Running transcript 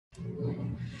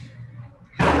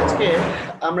ওকে,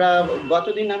 আমরা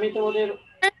গতদিন আমি তোমাদের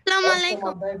আসসালামু অষ্টম আলাইকুম।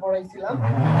 অধ্যায় পড়াইছিলাম।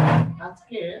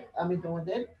 আজকে আমি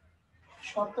তোমাদের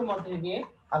সপ্তম অধ্যায় নিয়ে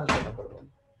আলোচনা করব,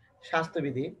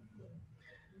 স্বাস্থ্যবিধি।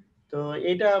 তো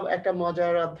এটা একটা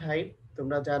মজার অধ্যায়।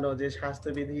 তোমরা জানো যে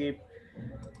স্বাস্থ্যবিধি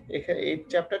এই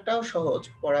চ্যাপ্টারটাও সহজ,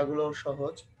 পড়াগুলো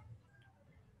সহজ।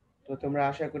 তো তোমরা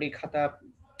আশা করি খাতা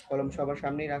কলম সবার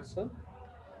সামনেই রাখছো।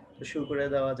 তো শুরু করে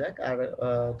দেওয়া যাক। আর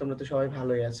তোমরা তো সবাই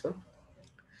ভালোই আছো।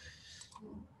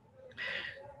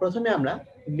 প্রথমে আমরা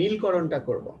মিলকরণটা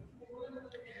করব।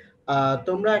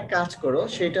 তোমরা এক কাজ করো,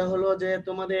 সেটা হলো যে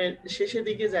তোমাদের শেষের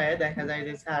দিকে যায় দেখা যায়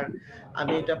যে স্যার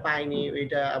আমি এটা পাইনি,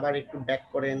 ওইটা আবার একটু ব্যাক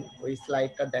করেন, ওই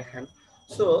স্লাইডটা দেখান।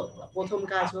 সো প্রথম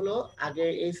কাজ হলো আগে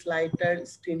এই স্লাইডটার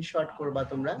স্ক্রিনশট করবা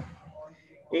তোমরা।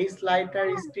 এই স্লাইডটার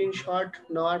স্ক্রিনশট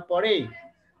নেওয়ার পরেই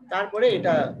তারপরে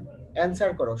এটা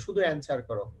অ্যানসার করো, শুধু অ্যানসার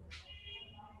করো।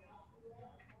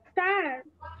 স্যার,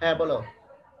 হ্যাঁ বলো।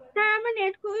 স্যার আমার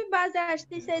নেট খুবই বাজে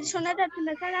আসতেছে, শোনা যাচ্ছে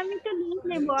না। স্যার আমি তো লিভ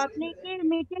নেব, আপনি কি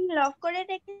মিটিং লক করে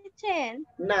রেখেছেন?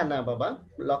 না না বাবা,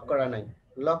 লক করা নাই।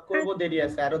 লক করব দেরি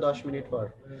আছে, আরো 10 মিনিট পর।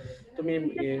 তুমি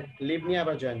লিভ নিয়ে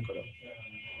আবার জয়েন করো।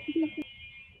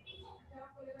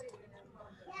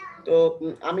 তো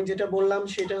আমি যেটা বললাম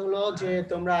সেটা হলো যে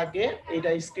তোমরা আগে এটা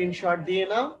স্ক্রিনশট দিয়ে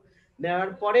নাও,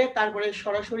 নেওয়ার পরে তারপরে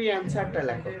সরাসরি অ্যানসারটা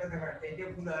লেখো।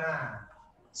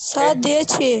 স্যার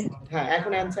দিয়েছি। হ্যাঁ,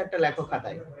 এখন অ্যানসারটা লেখো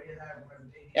খাতায়।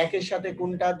 একের সাথে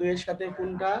কোনটা, দুইয়ের সাথে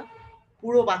কোনটা,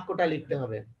 পুরো বাক্যটা লিখতে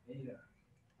হবে।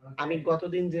 আমি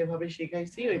গতদিন যেভাবে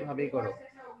শিখাইছি ওইভাবেই করো।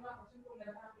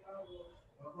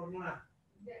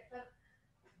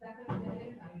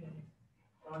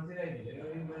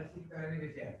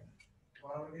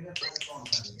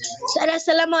 স্যার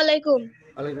আসসালামু আলাইকুম।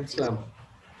 ওয়ালাইকুম আসসালাম।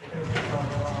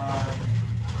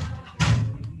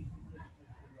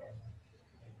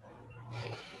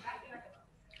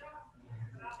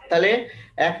 তাহলে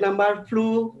 1 নাম্বার ফ্লু,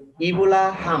 ইবোলা,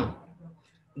 হাম।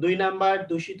 2 নাম্বার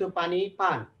দূষিত পানি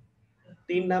পান।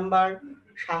 3 নাম্বার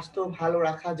স্বাস্থ্য ভালো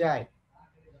রাখা যায়।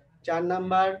 4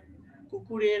 নাম্বার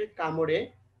কুকুরের কামড়ে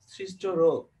সৃষ্ট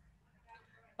রোগ।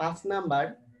 5 নাম্বার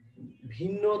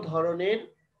ভিন্ন ধরনের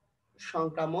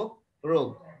সংক্রামক রোগ।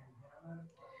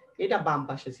 এটা বাম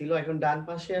পাশে ছিল, এখন ডান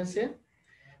পাশে আছে।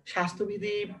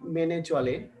 স্বাস্থ্যবিধি মেনে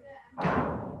চলে।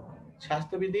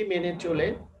 স্বাস্থ্যবিধি মেনে চলে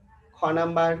খ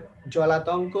নাম্বার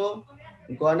জলাতঙ্ক,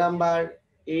 গ নাম্বার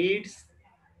এইডস,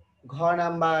 ঘ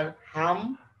নাম্বার হাম,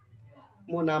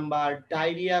 ম নাম্বার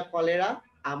ডায়রিয়া, কলেরা,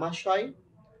 আমাশয়,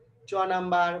 চ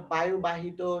নাম্বার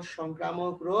বায়ুবাহিত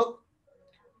সংক্রামক রোগ,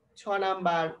 6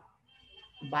 নাম্বার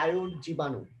বায়ুর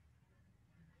জীবাণু।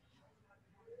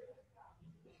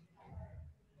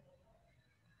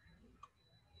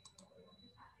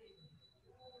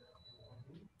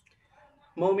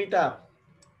 মৌমিতা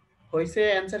হইছে,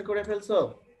 অ্যানসার করে ফেলছো?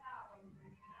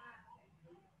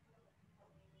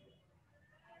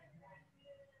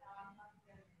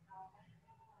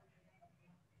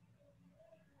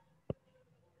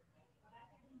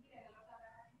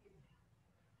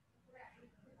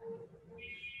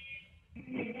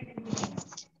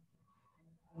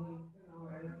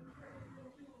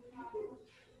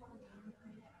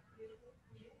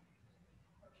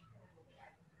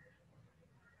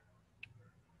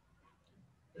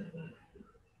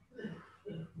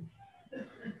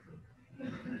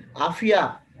 আফিয়া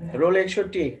রোল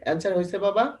 61, অ্যানসার হইছে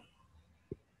বাবা?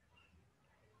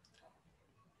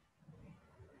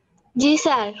 জি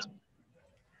স্যার।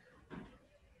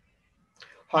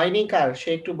 হয়নি কার, সে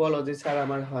একটু বলো যে স্যার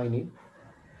আমার হয়নি।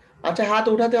 আচ্ছা, হাত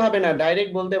উঠাতে হবে না,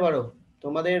 ডাইরেক্ট বলতে পারো।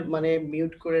 তোমাদের মানে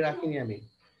মিউট করে রাখিনি আমি।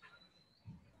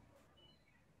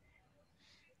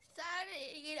 স্যার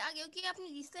এর আগেও কি আপনি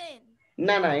দিছেন?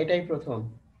 না না, এটাই প্রথম।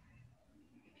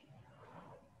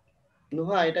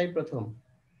 নুহা এটাই প্রথম।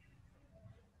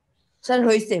 স্যার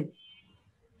হইছে।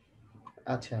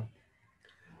 আচ্ছা,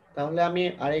 তাহলে আমি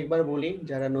আরেকবার বলি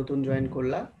যারা নতুন জয়েন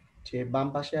করলা, যে বাম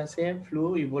পাশে আছে ফ্লু,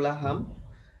 ইবোলা, হাম।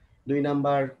 2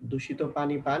 নাম্বার দূষিত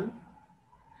পানি পান।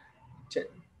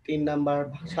 3 নাম্বার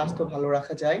স্বাস্থ্য ভালো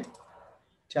রাখা যায়।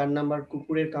 4 নাম্বার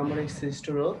কুকুরের কামড়ে সৃষ্ট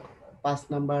রোগ। 5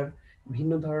 নাম্বার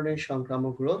ভিন্ন ধরনের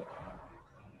সংক্রামক রোগ।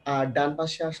 আর ডান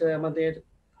পাশে আসে আমাদের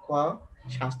ক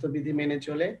স্বাস্থ্যবিধি মেনে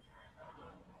চলে।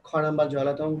 খ নাম্বার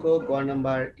জলাতঙ্ক, গ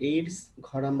নাম্বার এইডস, ঘ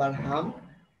নাম্বার হাম,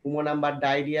 উম নাম্বার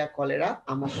ডায়রিয়া, কলেরা,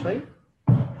 আমাশয়,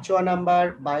 চ নাম্বার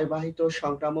বায়ুবাহিত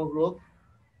সংক্রামক রোগ,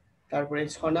 তারপরে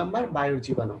 6 নাম্বার বায়ুর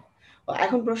জীবাণু।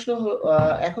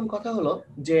 এখন কথা হলো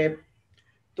যে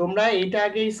তোমরা এইটা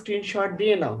আগে স্ক্রিনশট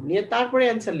দিয়ে নাও, নিয়ে তারপরে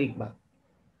অ্যানসার লিখবা,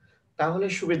 তাহলে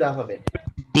সুবিধা হবে।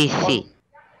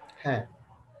 হ্যাঁ,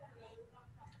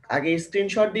 আগে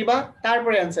স্ক্রিনশট দিবা,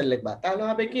 তারপরে অ্যানসার লিখবা, তাহলে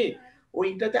হবে কি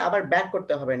ওইটাতে আবার ব্যাক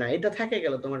করতে হবে না, এটা থেকে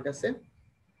গেল তোমার কাছে।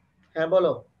 হ্যাঁ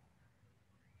বলো।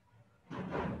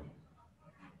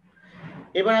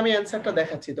 এবার আমি অ্যান্সারটা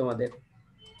দেখাচ্ছি তোমাদের।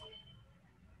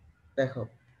 দেখো,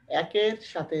 একের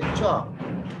সাথে চ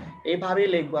এইভাবেই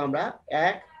লিখবো আমরা।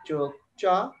 1 + চ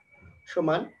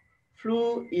সমান ফ্লু,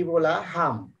 ইবোলা,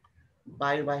 হাম,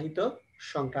 বায়ুবাহিত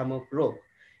সংক্রামক রোগ।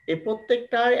 এই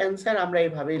প্রত্যেকটার অ্যান্সার আমরা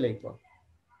এইভাবেই লিখবো।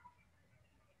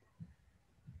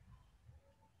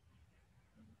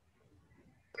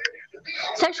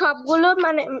 স্যার সবগুলো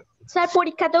মানে স্যার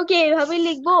পরীক্ষাতেও কি এইভাবেই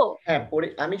লিখবো? হ্যাঁ,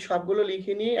 আমি সবগুলো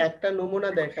লিখে নিয়ে একটা নমুনা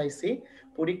দেখাইছি,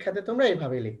 পরীক্ষাতে তোমরা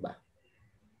এইভাবে লিখবা।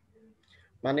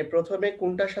 মানে প্রথমে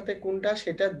কোনটার সাথে কোনটা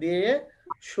সেটা দিয়ে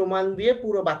সমান দিয়ে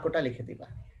পুরো বাক্যটা লিখে দিবা।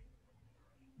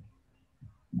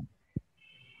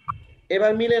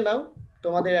 এবার মিলে নাও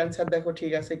তোমাদের অ্যান্সার, দেখো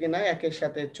ঠিক আছে কিনা। 1 এর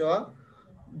সাথে চ,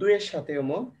 2 এর সাথে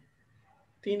ম,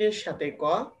 3 এর সাথে ক,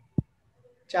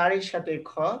 4 এর সাথে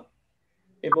খ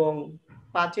এবং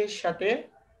 5 এর সাথে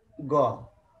গ।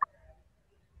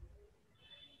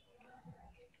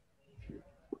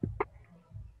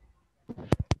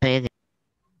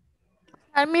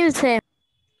 স্যার মিলছে।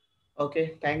 ওকে,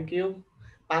 থ্যাংক ইউ।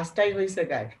 5টাই হয়েছে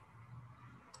কার?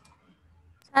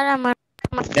 স্যার আমার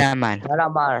স্যার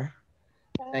আমার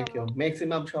থ্যাংক ইউ।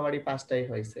 ম্যাক্সিমাম সবারই 5টাই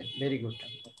হয়েছে, ভেরি গুড।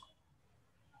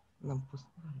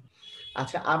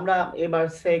 আচ্ছা, আমরা এবার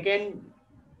সেকেন্ড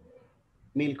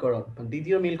মিলকরণ,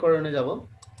 দ্বিতীয় মিলকরণে যাব।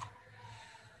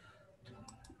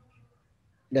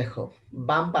 দেখো,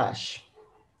 বাম পাশ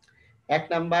 1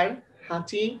 নাম্বার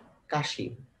হাঁচি কাশি,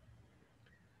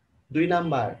 2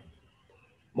 নাম্বার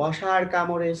মশার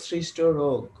কামড়ে সৃষ্ট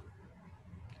রোগ,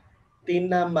 3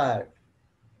 নাম্বার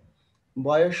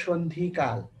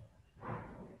বয়ঃসন্ধিকাল,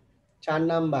 4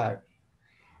 নাম্বার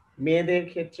মেয়েদের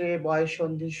ক্ষেত্রে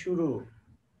বয়ঃসন্ধি শুরু,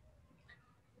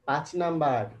 5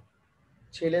 নাম্বার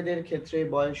ছেলেদের ক্ষেত্রে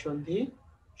বয়ঃসন্ধি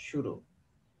শুরু।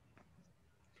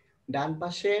 ডান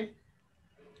পাশে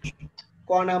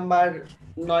ক নাম্বার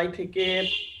 9 থেকে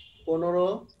 15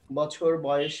 বছর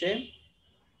বয়সে,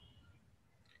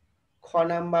 খ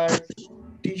নাম্বার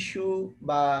টিস্যু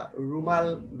বা রুমাল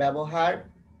ব্যবহার,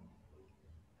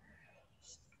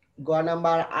 গ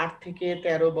নাম্বার 8 থেকে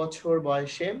 13 বছর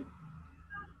বয়সে,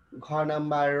 ঘ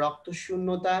নাম্বার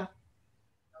রক্তশূন্যতা,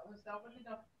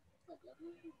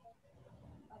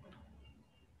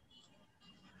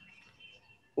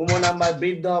 উম নাম্বার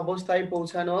বৃদ্ধ অবস্থায়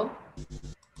পৌঁছানো,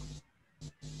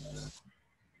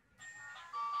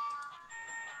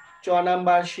 চ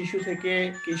নাম্বার শিশু থেকে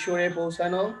কিশোরে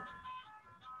পৌঁছানো,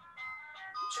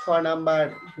 6 নাম্বার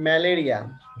ম্যালেরিয়া।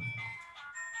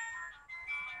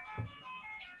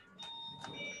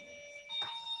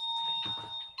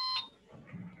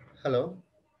 হ্যালো,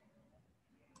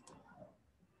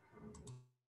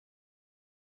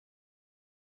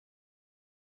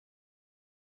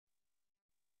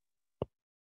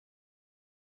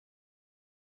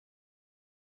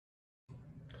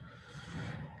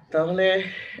 তাহলে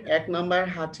 1 নাম্বার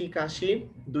হাঁচি কাশি,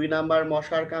 2 নাম্বার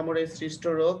মশার কামড়ে সৃষ্ট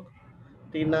রোগ,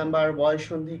 3 নাম্বার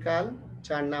বয়ঃসন্ধিকাল,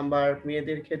 4 নাম্বার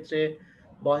মেয়েদের ক্ষেত্রে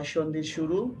বয়ঃসন্ধি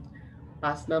শুরু,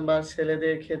 5 নাম্বার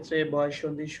ছেলেদের ক্ষেত্রে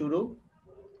বয়ঃসন্ধি শুরু।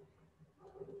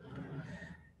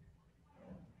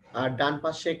 আর ডান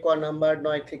পাশে ক নাম্বার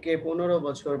 9 থেকে 15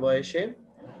 বছর বয়সে,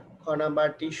 খ নাম্বার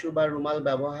টিস্যু বা রুমাল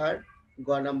ব্যবহার, গ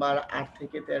নাম্বার 8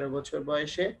 থেকে 13 বছর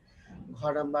বয়সে, ঘ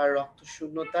নাম্বার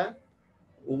রক্তশূন্যতা,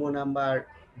 উম নাম্বার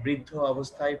বৃদ্ধ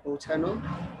অবস্থায় পৌঁছানো,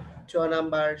 চ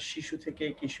নাম্বার শিশু থেকে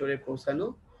কিশোরে পৌঁছানো,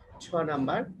 6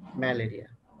 নাম্বার ম্যালেরিয়া।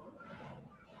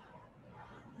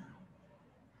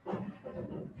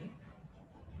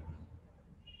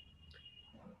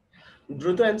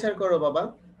 দ্রুত অ্যান্সার করো বাবা,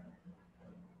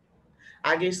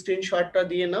 আগে স্ক্রিনশটটা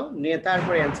দিয়ে নাও, নিয়ে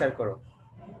তারপরে অ্যান্সার করো।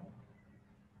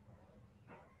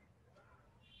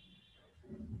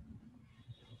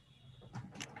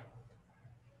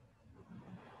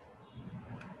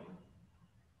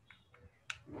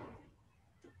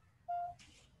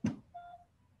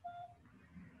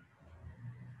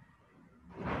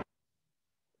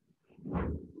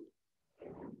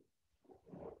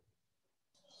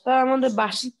 স্যার আমাদের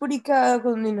বার্ষিক পরীক্ষা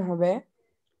কোনদিন হবে?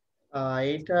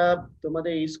 এইটা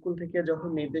তোমাদের স্কুল থেকে যখন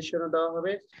নির্দেশনা দেওয়া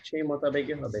হবে সেই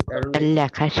মোতাবেকই হবে, কারণ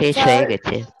লেখা শেষ স্যার, হয়ে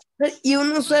গেছে। স্যার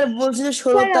ইউনূস স্যার বলছিল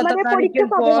 16 তারিখের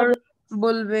পর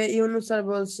বলবে, ইউনূস স্যার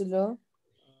বলছিল।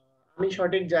 আমি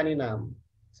সঠিক জানি না,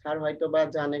 স্যার হয়তো বা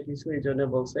জানে কিছু এই জন্য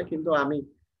বলছে, কিন্তু আমি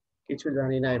কিছু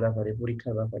জানি না এই ব্যাপারে,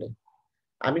 পরীক্ষার ব্যাপারে।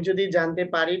 আমি যদি জানতে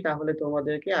পারি তাহলে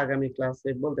তোমাদেরকে আগামী ক্লাসে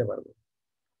বলতে পারবো।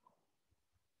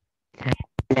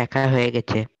 লেখা হয়ে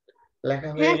গেছে। লেখা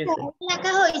হয়ে গেছে,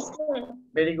 লেখা হয়েছে।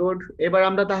 Very good. এবার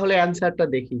আমরা তাহলে অ্যান্সারটা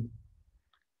দেখি।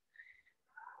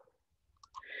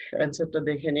 অ্যান্সারটা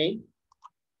দেখে নেই।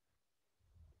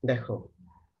 দেখো,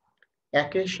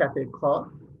 একের সাথে খ,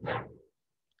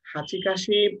 হাঁচি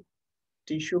কাশি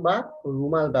টিস্যু বা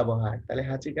রুমাল ব্যবহার। তাহলে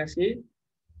হাঁচি কাশি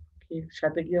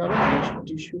সাথে কি হবে?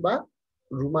 টিস্যু বা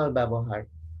রুমাল ব্যবহার।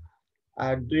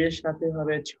 আর 2 এর সাথে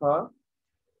হবে ছ,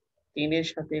 3 এর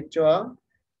সাথে চ,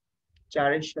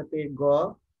 4 এর সাথে গ,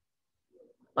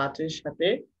 5 এর সাথে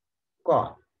ক।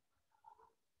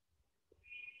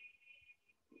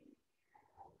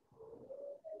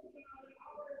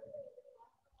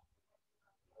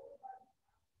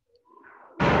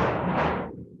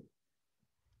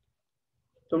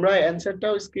 তোমরা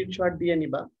অ্যান্সারটাও স্ক্রিনশট দিয়ে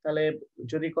নিবা, তাহলে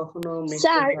যদি কখনো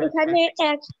স্যার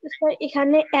মিস্টেক হয়।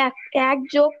 এখানে এক এক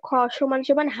যোগ খ সমান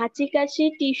সমান হাঁচি কাশি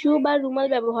টিস্যু বা রুমাল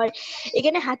ব্যবহার।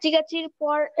 এখানে হাঁচি কাশির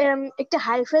পর একটা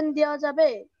হাইফেন দেওয়া যাবে?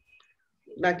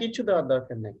 না, কিছু দেওয়ার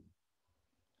দরকার নেই,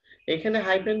 এখানে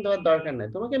হাইফেন দেওয়ার দরকার নেই,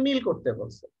 তোমাকে মিল করতে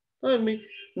বলছে। তুমি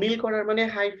মিল করার মানে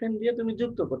হাইফেন দিয়ে তুমি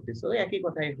যুক্ত করতেছো, একই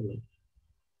কথাই হলো।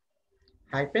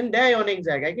 হাইফেন দেয় অনেক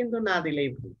জায়গায়, কিন্তু না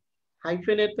দিলেই ভুল।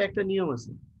 হাইফেনের তো একটা নিয়ম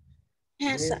আছে।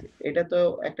 হ্যাঁ স্যার। এটা তো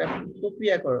একটা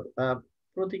প্রক্রিয়া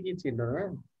প্রতীকী চিহ্ন, না?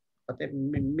 অতএব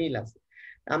মিল আছে।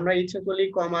 আমরা ইচ্ছা করলে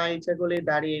কমা, ইচ্ছা করলে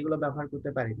দাড়ি, এগুলো ব্যবহার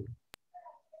করতে পারি না।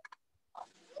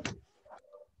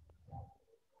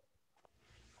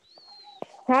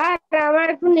 স্যার আমার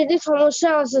একটু নেটের সমস্যা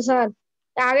আছে স্যার,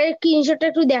 আগের স্ক্রিনশটটা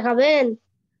একটু দেখাবেন?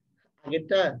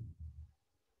 আগেরটা?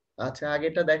 আচ্ছা,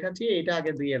 আগেরটা দেখাচ্ছি, এটা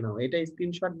আগে দিয়ে নাও, এটা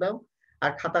স্ক্রিনশট দাও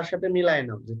আর খাতার সাথে মিলায়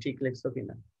নাও যে ঠিক লিখছো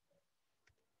কিনা।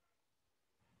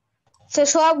 স্যার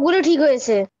সবগুলো ঠিক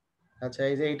হয়েছে। আচ্ছা,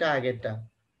 এই যে এটা আগেরটা,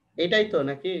 এটাই তো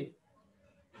নাকি?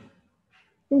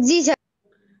 জি স্যার।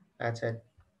 আচ্ছা,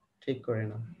 ঠিক করে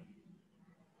নাও।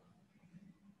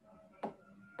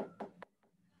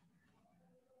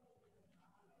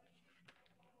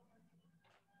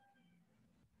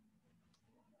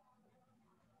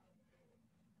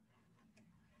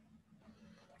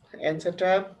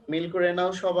 অ্যান্সারটা মিল করে নাও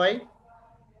সবাই।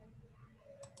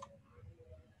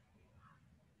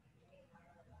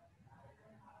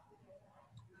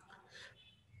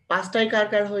 পাঁচটায় কার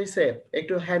কার হয়েছে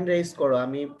একটু হ্যান্ড রেজ করো,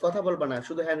 আমি কথা বলবো না,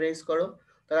 শুধু হ্যান্ড রেজ করো,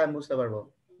 তাহলে আমি বুঝতে পারবো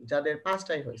যাদের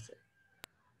পাঁচটাই হয়েছে।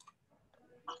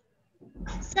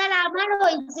 স্যার আমার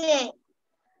হয়েছে।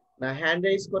 না, হ্যান্ড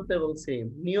রেজ করতে বলছি,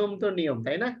 নিয়ম তো নিয়ম,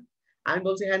 তাই না? আমি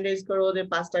বলছি হ্যান্ড রেজ করো, যে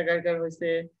পাঁচটা কার কার হয়েছে।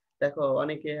 দেখো,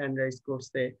 অনেকে হ্যান্ড রেজ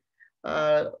করছে,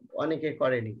 আর অনেকে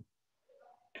করেনি।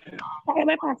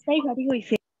 আমার 5টাই সঠিক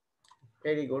হয়েছে।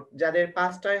 Very good. যাদের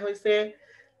পাঁচটায় হয়েছে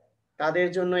তাদের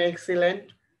জন্য এক্সিলেন্ট,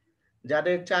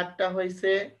 যাদের চারটা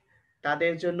হয়েছে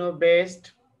তাদের জন্য বেস্ট,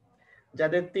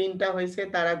 যাদের তিনটা হয়েছে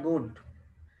তারা গুড,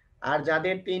 আর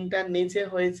যাদের তিনটার নিচে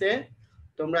হয়েছে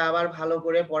তোমরা আবার ভালো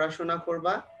করে পড়াশোনা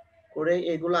করবা, করে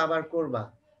এগুলো আবার করবা।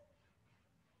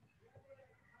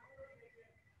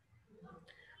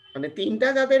 মানে তিনটা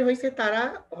যাদের হয়েছে তারা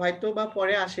হয়তো বা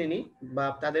পরে আসেনি বা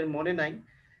তাদের মনে নাই,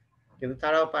 কিন্তু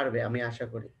তারাও পারবে, আমি আশা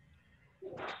করি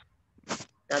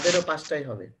তাদেরও পাঁচটাই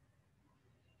হবে।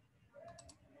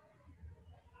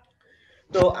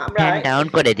 তো আমরা হ্যান্ড ডাউন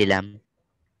করে দিলাম।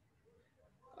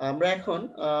 আমরা এখন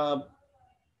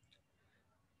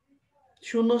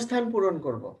শূন্যস্থান পূরণ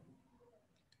করব।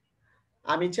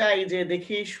 আমি চাই যে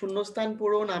দেখি শূন্যস্থান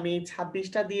পূরণ, আমি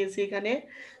 26টা দিয়েছি এখানে,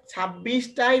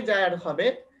 26টাই যার হবে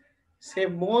সে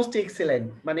মোস্ট এক্সেলেন্ট,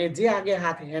 মানে যে আগে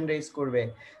হাত হ্যান্ড রেজ করবে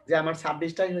যে আমার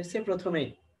 26টাই হয়েছে প্রথমেই,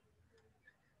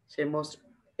 সে most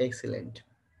excellent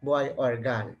boy or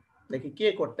girl. দেখি কে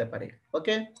করতে পারে।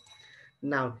 ওকে,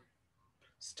 নাও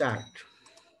স্টার্ট।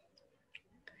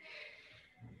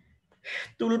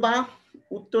 তুলবা,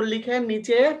 উত্তর লিখে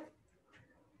নিচে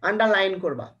আন্ডারলাইন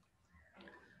করবা,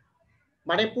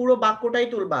 মানে পুরো বাক্যটাই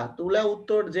তুলবা, তুলে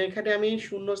উত্তর যেখানে আমি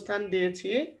শূন্যস্থান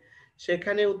দিয়েছি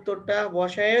সেখানে উত্তরটা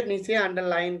বসায় নিচে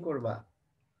আন্ডারলাইন করবা।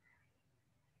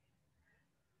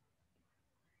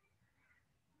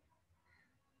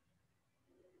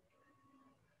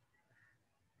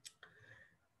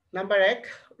 নাম্বার 1,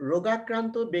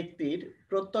 রোগাক্রান্ত ব্যক্তির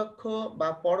প্রত্যক্ষ বা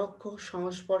পরোক্ষ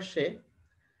সংস্পর্শে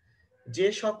যে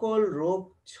সকল রোগ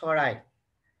ছড়ায়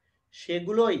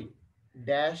সেগুলোই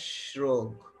ড্যাশ রোগ।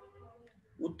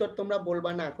 উত্তর তোমরা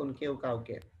বলবা না এখন কেউ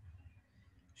কাউকে,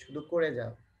 শুধু করে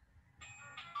যাও।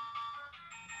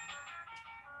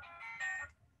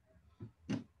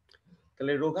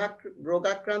 তাহলে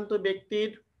রোগাক্রান্ত ব্যক্তির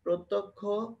প্রত্যক্ষ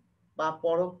বা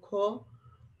পরোক্ষ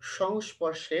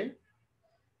সংস্পর্শে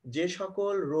যে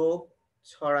সকল রোগ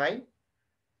ছড়ায়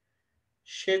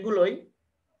সেগুলোই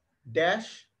ড্যাশ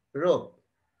রোগ।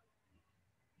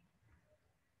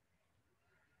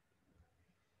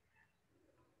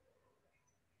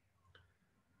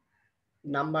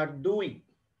 নাম্বার 2,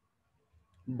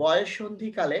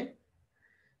 বয়ঃসন্ধিকালে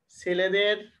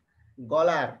ছেলেদের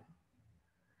গলার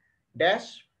ড্যাশ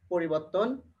পরিবর্তন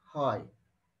হয়।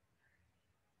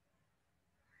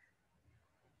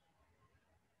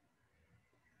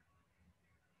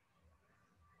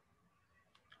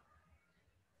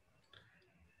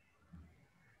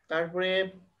 তারপরে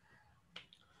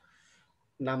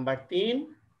নাম্বার 3,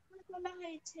 বলা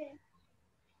হয়েছে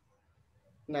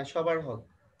না সবার হোক,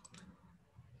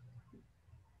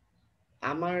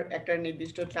 আমার একটা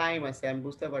নির্দিষ্ট টাইম আছে, আমি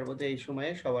বুঝতে পারবো যে এই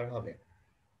সময়ে সবার হবে।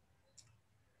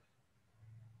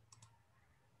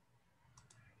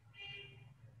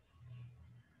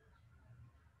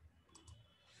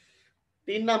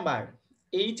 3 নাম্বার,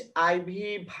 HIV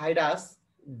ভাইরাস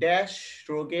ড্যাশ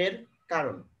রোগের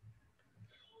কারণ।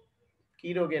 কি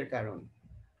রোগের কারণ?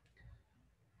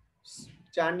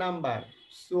 4 নাম্বার,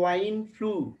 সোয়াইন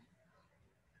ফ্লু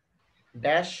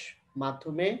ড্যাশ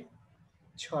মাধ্যমে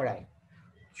ছড়ায়।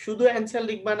 শুধু অ্যান্সার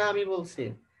লিখবা না, আমি বলছি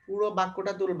পুরো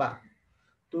বাক্যটা তুলবা,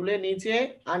 তুলে নিচে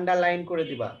আন্ডারলাইন করে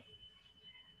দিবা।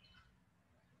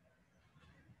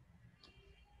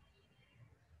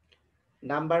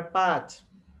 নাম্বার 5,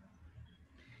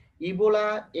 ইবোলা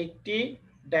একটি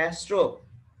ড্যাশ রোগ।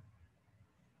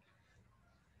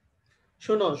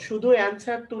 শোনো, শুধু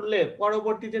অ্যান্সার তুললে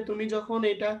পরবর্তীতে তুমি যখন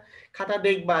এটা খাতা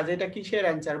দেখবা যে এটা কিসের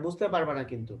অ্যান্সার বুঝতে পারবা না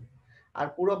কিন্তু। আর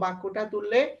পুরো বাক্যটা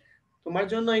তুললে তোমার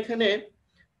জন্য এখানে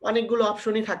অনেকগুলো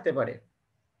অপশনই থাকতে পারে,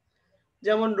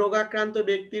 যেমন রোগাক্রান্ত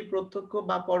ব্যক্তির প্রত্যক্ষ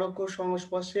বা পরোক্ষ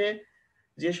সংস্পর্শে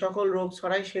যে সকল রোগ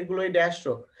ছড়ায় সেগুলোই ড্যাশ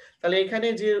রোগ। তাহলে এখানে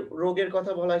যে রোগের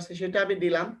কথা বলা হয়েছে সেটা আমি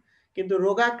দিলাম, কিন্তু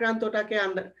রোগাক্রান্তটাকে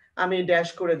আমি ড্যাশ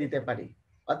করে দিতে পারি।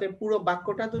 অতএব পুরো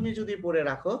বাক্যটা তুমি যদি পড়ে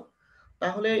রাখো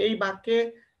তাহলে এই বাক্যে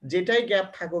যেটাই গ্যাপ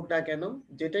থাকুক না কেন,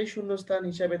 যেটাই শূন্যস্থান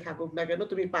হিসাবে থাকুক না কেন,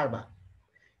 তুমি পারবা।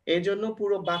 এই জন্য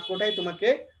পুরো বাক্যটাই তোমাকে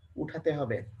উঠাতে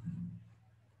হবে।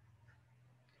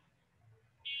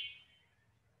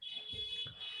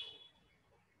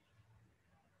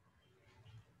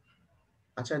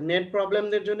 আচ্ছা, নেট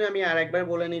প্রবলেমদের জন্য আমি আরেকবার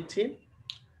বলে নিচ্ছি,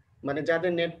 মানে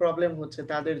যাদের নেট প্রবলেম হচ্ছে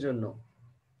তাদের জন্য।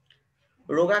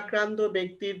 রোগাক্রান্ত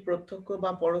ব্যক্তির প্রত্যক্ষ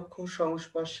বা পরোক্ষ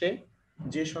সংস্পর্শে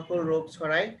যে সকল রোগ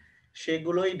ছড়ায়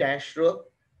সেগুলোই ড্যাশ রোগ।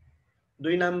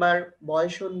 2 নাম্বার,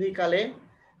 বয়ঃসন্ধিকালে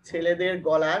ছেলেদের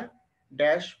গলার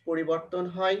ড্যাশ পরিবর্তন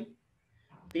হয়।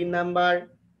 3 নাম্বার,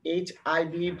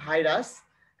 HIV ভাইরাস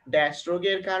ড্যাশ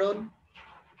রোগের কারণ।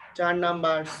 4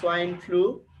 নাম্বার, সোয়াইন ফ্লু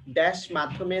ড্যাশ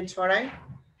মাধ্যমে ছড়ায়।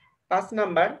 5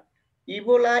 নাম্বার,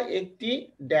 ইবোলা একটি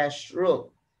ড্যাশ রোগ।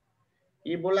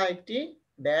 ইবোলা একটি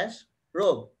ড্যাশ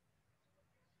রোগ।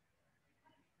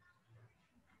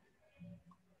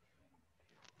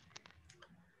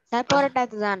 তারপরটা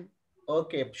জান।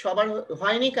 ওকে, সবার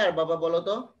হয়নি কার বাবা বলো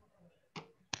তো?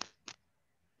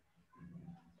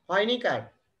 হয়নি কার?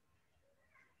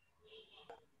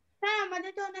 হ্যাঁ,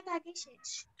 আমাদের তো অনেক আগে শেষ।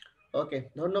 ওকে,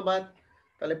 ধন্যবাদ।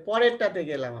 তাহলে পরেরটাতে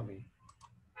গেলাম আমি।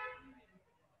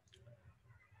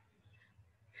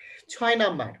 6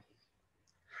 নাম্বার,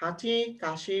 হাঁচি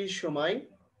কাশির সময়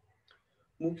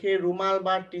মুখে রুমাল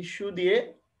বা টিস্যু দিয়ে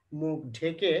মুখ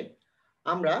ঢেকে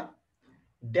আমরা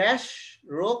ড্যাশ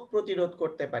রোগ প্রতিরোধ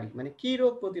করতে পারি। মানে কি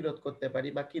রোগ প্রতিরোধ করতে পারি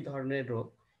বা কি ধরনের রোগ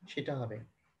সেটা হবে।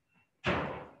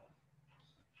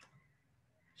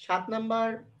 7 নাম্বার,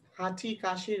 হাঁচি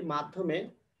কাশির মাধ্যমে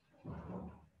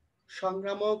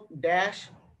সংক্রামক ড্যাশ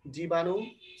জীবাণু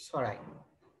ছড়ায়।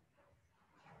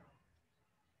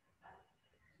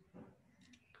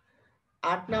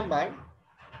 8 নাম্বার,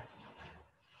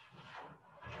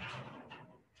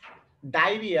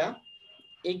 ডায়রিয়া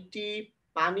একটি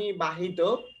পানি বাহিত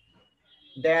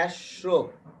ড্যাশ রোগ।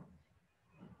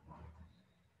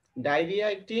 ডায়রিয়া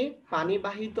একটি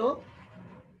পানিবাহিত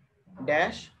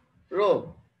ড্যাশ রোগ।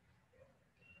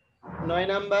 9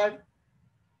 নাম্বার,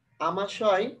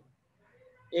 আমাশয়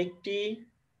একটি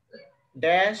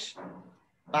ড্যাশ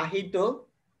বাহিত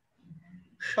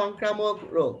সংক্রামক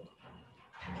রোগ।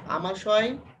 আমাশয়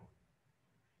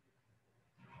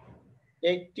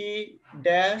একটি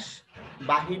ড্যাশ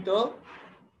বাহিত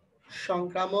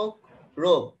সংক্রামক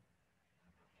রোগ।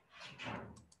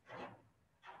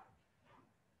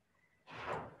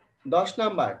 10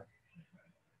 নাম্বার,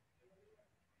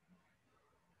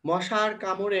 মশার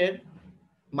কামড়ের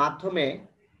মাধ্যমে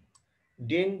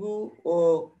ডেঙ্গু ও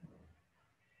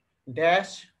ড্যাশ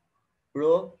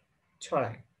রোগ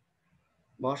ছড়ায়।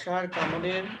 মশার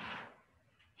কামড়ের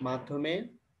মাধ্যমে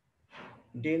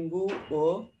ডেঙ্গু ও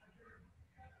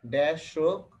ড্যাশ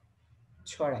রোগ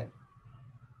ছড়ায়।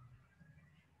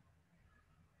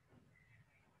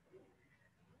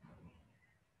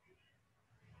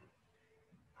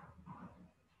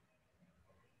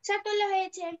 স্যার তোলা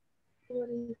হয়েছে।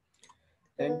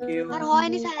 Thank you. আর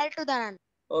হয়নি স্যার, একটু দাঁড়ান।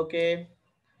 ওকে,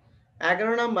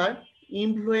 11 নাম্বার,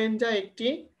 ইনফ্লুয়েঞ্জা একটি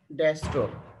ড্যাশ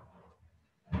রোগ।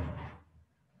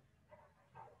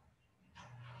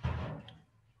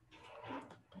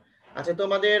 আচ্ছা,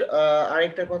 তোমাদের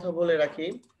আরেকটা কথা বলে রাখি,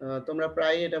 তোমরা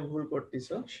প্রায় এটা ভুল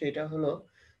করতেছো, সেটা হলো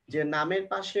যে নামের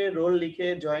পাশে রোল লিখে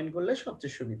জয়েন করলে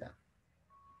সবচেয়ে সুবিধা।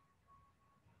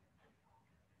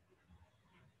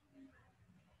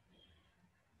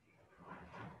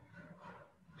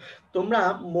 তোমরা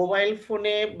মোবাইল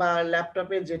ফোনে বা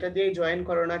ল্যাপটপে যেটা দিয়ে জয়েন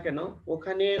করো না কেন,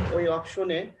 ওখানে ওই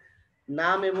অপশনে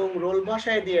নাম এবং রোল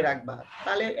বসায় দিয়ে রাখবা,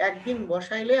 তাহলে একদিন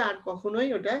বসাইলে আর কখনোই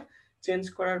ওটা চেঞ্জ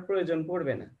করার প্রয়োজন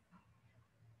পড়বে না।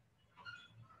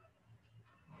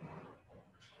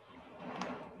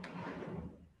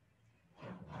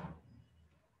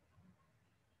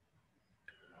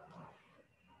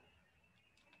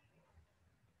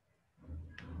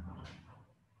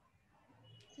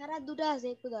 স্যার আর দুটো আছে,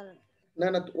 একটু দাঁড়ান। না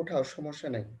না, ওঠাও, সমস্যা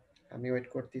নাই, আমি ওয়েট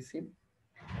করতেছি।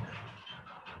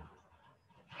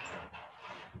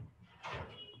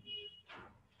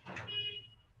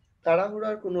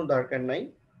 তাড়াহুড়ার কোনো দরকার নাই,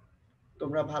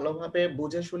 তোমরা ভালোভাবে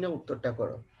বুঝে শুনে উত্তরটা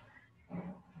করো।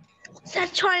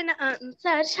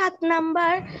 স্যার 7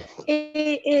 নাম্বার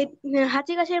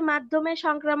হাঁচি কাশির মাধ্যমে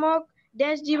সংক্রামক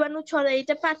ড্যাশ জীবাণু ছড়ায়,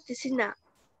 এটা পারতেছি না।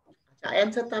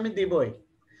 অ্যান্সার তো আমি দিবই,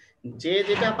 যে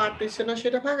যেটা পারতেছে না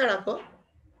সেটা ফাঁকা রাখো।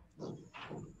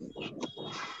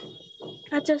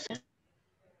 আচ্ছা স্যার।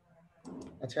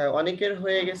 আচ্ছা, অনেকের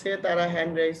হয়ে গেছে, তারা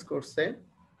হ্যান্ড রাইজ করছে,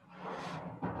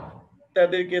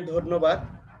 তাদেরকে ধন্যবাদ।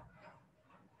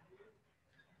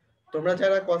 তোমরা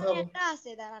যারা কথা একটা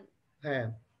আছে, দাঁড়ান। হ্যাঁ,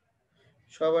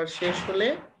 সবার শেষ হলে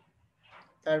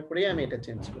তারপরে আমি এটা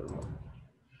চেঞ্জ করব।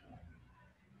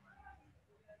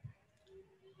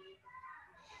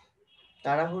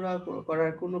 তাড়াহুড়া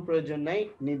করার কোনো প্রয়োজন নাই,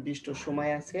 নির্দিষ্ট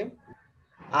সময় আছে।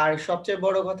 আর সবচেয়ে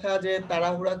বড় কথা, যে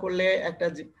তাড়াহুড়া করলে একটা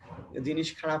জিনিস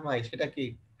খারাপ হয়, সেটা কি?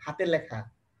 হাতের লেখা।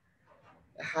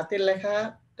 হাতের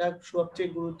লেখাটা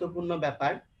সবচেয়ে গুরুত্বপূর্ণ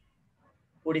ব্যাপার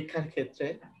পরীক্ষার ক্ষেত্রে।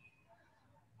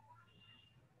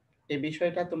 এই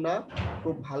বিষয়টা তোমরা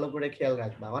খুব ভালো করে খেয়াল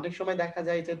রাখবা। অনেক সময় দেখা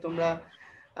যায় যে তোমরা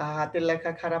হাতের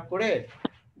লেখা খারাপ করে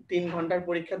 3 ঘন্টার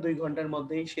পরীক্ষা 2 ঘন্টার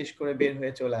মধ্যেই শেষ করে বের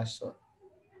হয়ে চলে আসছো।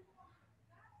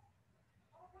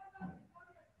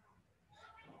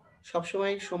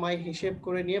 সবসময় সময় হিসেব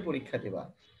করে নিয়ে পরীক্ষা দিবা।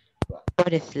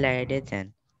 পরে স্লাইডে যান।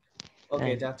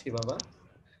 ওকে, যাচ্ছি বাবা।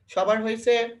 সবার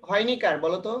হয়েছে? হয়নি কার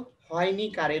বলো তো? হয়নি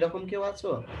কার, এরকম কেউ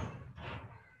আছো?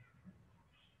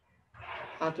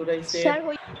 হাত উঠাইছে। স্যার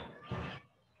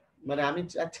মানে আমি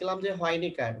চাচ্ছিলাম যে হয়নি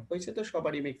কার, হয়েছে তো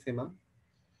সবারই ম্যাক্সিমাম।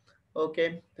 Okay,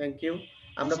 thank you.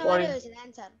 আমরা সবারই হয়েছে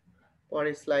অ্যানসার।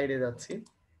 পরের স্লাইডে যাচ্ছি।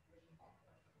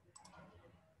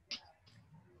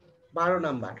 12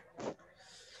 নাম্বার,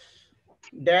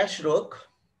 ড্যাশ রোগ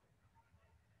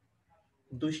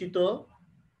দূষিত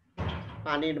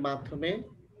পানির মাধ্যমে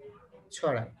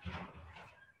ছড়ায়।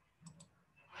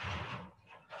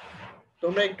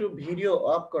 তোমরা একটু ভিডিও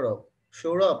অফ করো।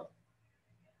 সৌরভ,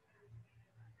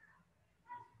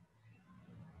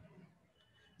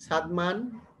 সাদমান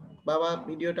বাবা,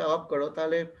 ভিডিওটা অফ করো,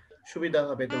 তাহলে সুবিধা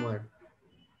হবে তোমার।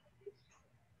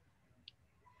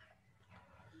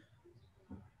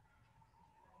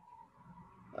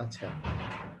 আচ্ছা,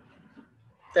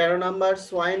 13 নাম্বার,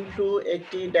 সোয়াইন ফ্লু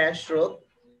একটি ড্যাশ রোগ।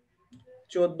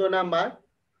 14 নাম্বার,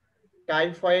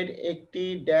 টাইফয়েড একটি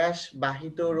ড্যাশ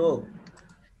বাহিত রোগ।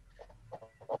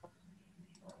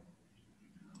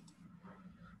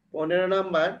 15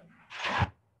 নাম্বার,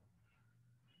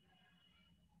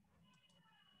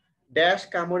 ড্যাশ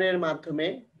কামড়ের মাধ্যমে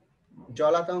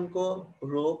জলাতঙ্ক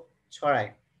রোগ ছড়ায়।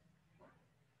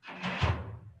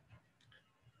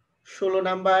 16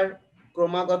 নাম্বার,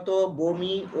 ক্রমাগত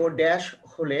বমি ও ড্যাশ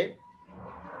হলে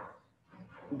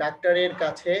ডাক্তারের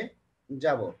কাছে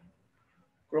যাব।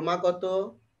 ক্রমাগত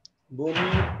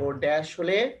বমি ও ড্যাশ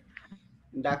হলে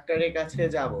ডাক্তারের কাছে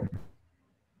যাব।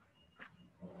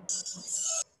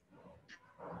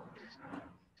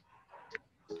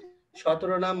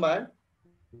 17 নাম্বার,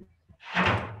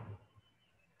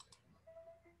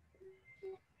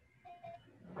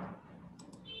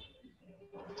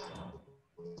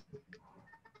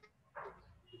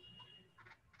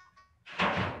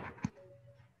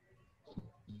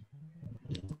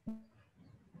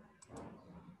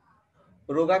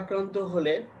 রোগাক্রান্ত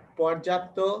হলে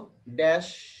পর্যাপ্ত ড্যাশ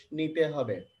নিতে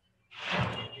হবে।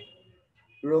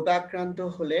 রোগাক্রান্ত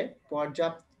হলে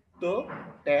পর্যাপ্ত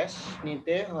ড্যাশ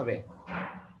নিতে হবে।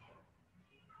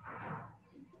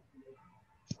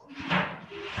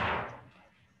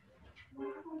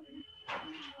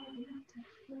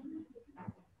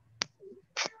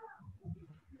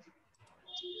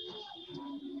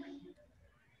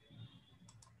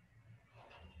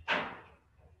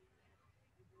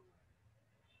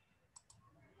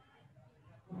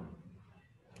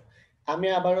 আমি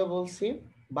আবারও বলছি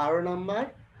 12 নাম্বার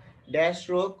ড্যাশ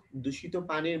রোগ দূষিত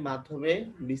পানির মাধ্যমে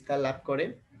বিস্তার লাভ করে।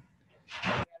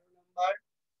 13 নাম্বার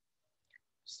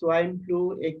সোয়াইন ফ্লু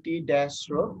একটি ড্যাশ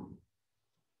রোগ।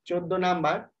 14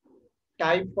 নাম্বার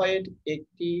টাইফয়েড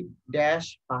একটি ড্যাশ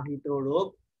বাহিত রোগ।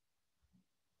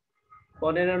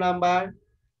 15 নাম্বার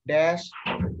ড্যাশ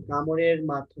কামড়ের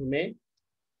মাধ্যমে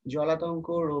জলাতঙ্ক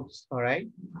রোগ ছড়ায়।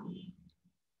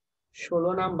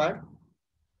 16 নাম্বার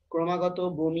ক্রমাগত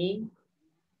বমি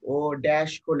ও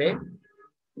ড্যাশ হলে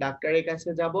ডাক্তারের কাছে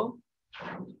যাব।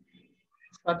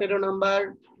 17 নাম্বার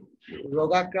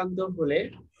রোগাক্রান্ত হলে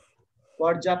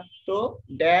পর্যাপ্ত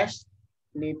ড্যাশ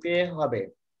নিতে হবে।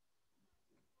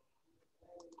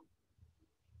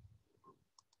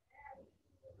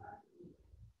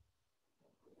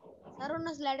 স্যার অন্য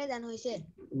স্লাইডে দেন হয়েছে।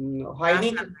 হয়নি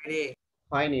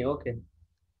হয়নি, ওকে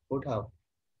উঠাও।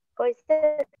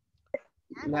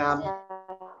 না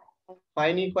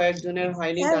হয়নি, কয়েকজনের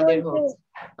হয়নি, তাদের হোক।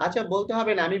 আচ্ছা বলতে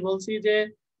হবে না, আমি বলছি যে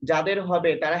যাদের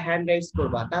হবে তারা হ্যান্ড রাইজ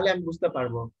করবা, তাহলে আমি বুঝতে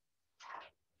পারবো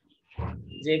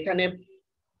যে এখানে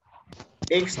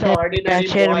এক্সট্রা অর্ডিনারি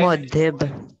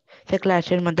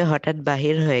ক্লাসের মধ্যে হঠাৎ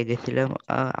বাহির হয়ে গেছিলাম,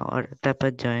 তারপর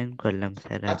জয়েন করলাম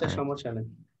স্যার। আচ্ছা সমস্যা নেই,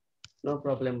 নো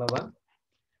প্রবলেম বাবা।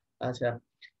 আচ্ছা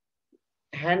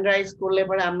হ্যান্ড রাইজ করলে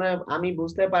পরে আমি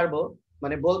বুঝতে পারবো,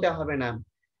 মানে বলতে হবে না,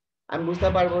 আমি বুঝতে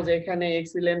পারবো যে এখানে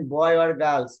এক্সিলেন্ট বয় আর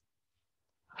গার্লস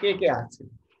কে কে আছে,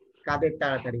 কাদের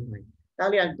তাড়াতাড়ি হয়,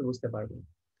 তাহলে আমি তো বুঝতে পারবো।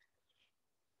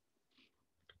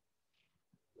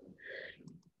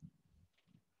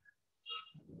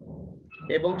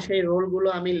 এবং সেই রোলগুলো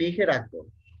আমি লিখে রাখবো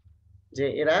যে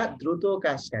এরা দ্রুত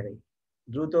কাজ সারে,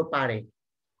 দ্রুত পারে।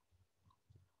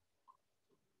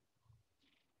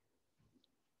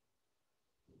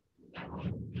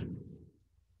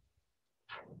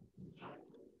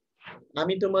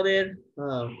 আমি তোমাদের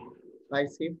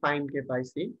পাইছি, ফাইন কে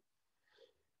পাইছি,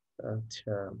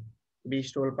 আচ্ছা 20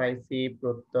 রোল পাইছি,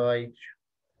 প্রত্যয়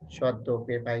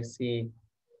সদ্যকে পাইছি,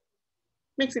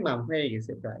 ম্যাক্সিমাম হয়ে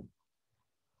গেছে প্রায়।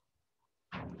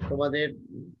 তোমাদের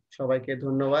সবাইকে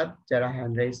ধন্যবাদ যারা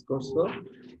হ্যান্ড রাইজ করছো,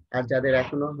 আর যাদের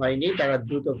এখনো হয়নি তারা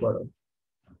দ্রুত করো।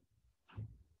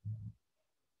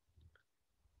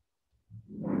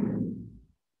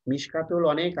 মিশকাতুল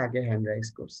অনেক আগে হ্যান্ড রাইজ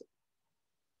করছে।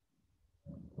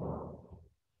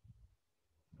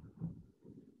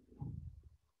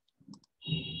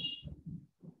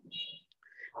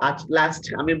 আজ লাস্ট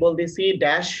আমি বলতেছি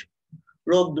ড্যাশ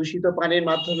রোগ দূষিত পানির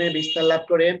মাধ্যমে বিস্তার লাভ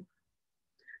করে।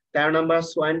 13 নাম্বার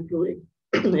সোয়াইন ফ্লু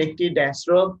একটি ড্যাশ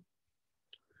রোগ।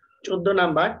 14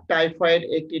 নাম্বার টাইফয়েড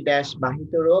একটি ড্যাশ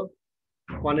বাহিত রোগ।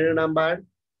 15 নাম্বার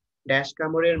ড্যাশ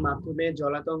কামড়ের মাধ্যমে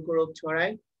জলাতঙ্ক রোগ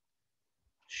ছড়ায়।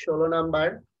 16 নাম্বার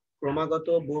ক্রমাগত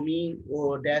বমি ও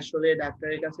ড্যাশ হলে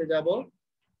ডাক্তারের কাছে যাব।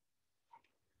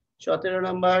 17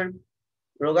 নাম্বার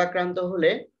রোগাক্রান্ত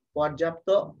হলে পর্যাপ্ত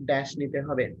ড্যাশ নিতে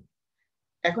হবে।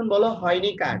 এখন বলো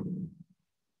হয়নি কার?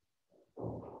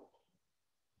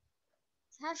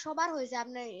 স্যার সবার হয়েছে,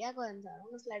 আপনি ইয়া করেন স্যার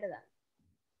অন্য স্লাইডে দেন।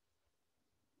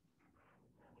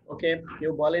 ওকে,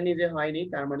 কেউ বলেনি যে হয়নি,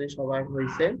 তার মানে সবার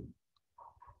হয়েছে।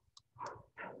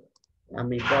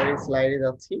 আমি পরের স্লাইডে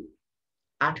যাচ্ছি।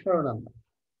 18 নাম্বার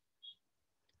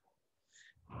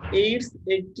এইডস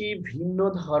একটি ভিন্ন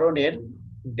ধরনের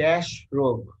ড্যাশ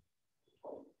রোগ।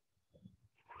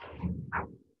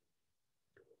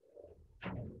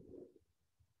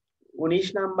 19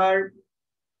 নাম্বার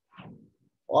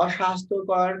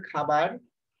অস্বাস্থ্যকর খাবার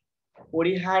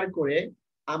পরিহার করে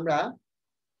আমরা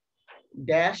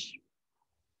ড্যাশ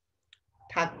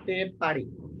থাকতে পারি।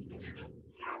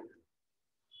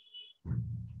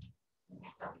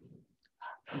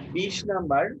 20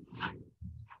 নাম্বার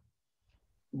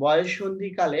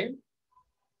বয়ঃসন্ধিকালে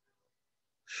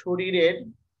শরীরের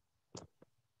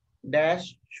ড্যাশ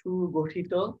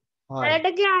সুগঠিত হয়।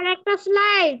 এটা কি আরেকটা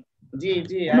স্লাইড? জি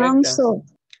জি আরেকটা।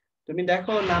 তুমি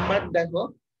দেখো নাম্বার দেখো,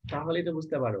 তাহলেই তো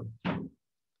বুঝতে পারো।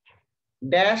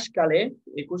 ড্যাশ কালে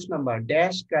 21 নাম্বার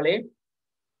ড্যাশ কালে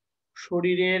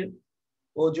শরীরের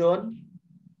ওজন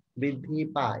বৃদ্ধি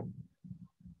পায়।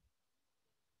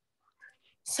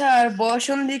 স্যার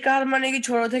বসন্তীকাল মানে কি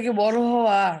ছোট থেকে বড়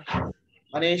হওয়া?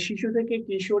 মানে শিশু থেকে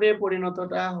কিশোরে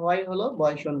পরিণতটা হয় হলো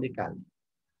বয়ঃসন্ধিকাল,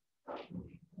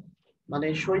 মানে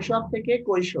শৈশব থেকে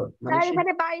কৈশোর। মানে স্যার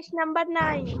এখানে 22 নাম্বার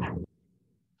নাই।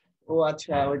 ও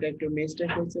আচ্ছা, ওইটা একটু মিস্টেক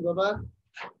হয়েছে বাবা।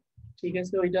 ঠিক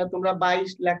আছে, ওইটা তোমরা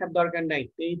 22 লেখার দরকার নাই,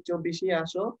 23-24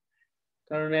 আসো,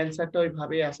 কারণ অ্যান্সারটা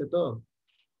ওইভাবেই আছে তো।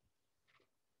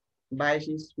 22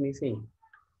 is missing.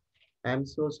 I am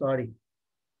so sorry.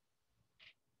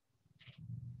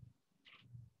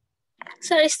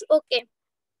 Sir it's okay.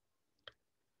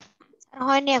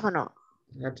 হয়নি এখনো।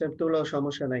 আচ্ছা তুলো,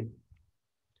 সমস্যা নাই।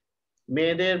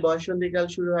 মেয়েদের বয়ঃসন্ধিকাল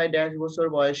শুরু হয় ড্যাশ বছর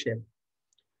বয়সে,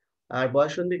 আর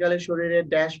বয়ঃসন্ধিকালে শরীরের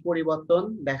ড্যাশ পরিবর্তন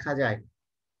দেখা যায়।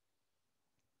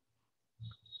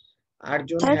 8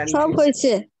 জন স্যার হ্যান্ড সব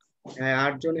হয়েছে। হ্যাঁ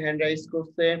 8 জন হ্যান্ড রাইজ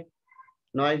করছে,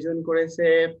 9 জন করেছে,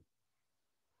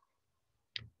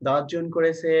 10 জন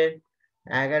করেছে,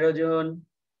 11 জন,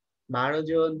 12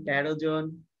 জন, 13 জন,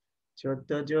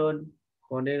 14 জন,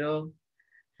 15।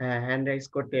 হ্যাঁ হ্যান্ড রাইজ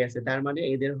করতে আছে, তার মানে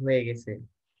এদের হয়ে গেছে।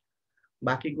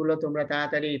 বাকিগুলো তোমরা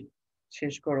তাড়াতাড়ি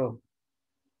শেষ করো।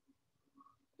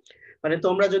 মানে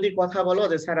তোমরা যদি কথা বলো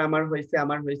যে স্যার আমার হয়েছে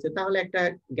আমার হয়েছে, তাহলে একটা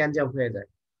গ্যাঞ্জাম হয়ে যায়।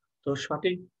 তো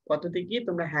সঠিক পদ্ধতি কি,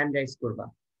 তোমরা হ্যান্ড রাইজ করবা,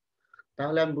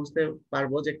 তাহলে আমি বুঝতে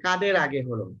পারবো যে কাদের আগে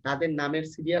হলো, তাদের নামের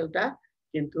সিরিয়ালটা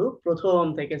কিন্তু প্রথম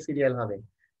থেকে সিরিয়াল হবে।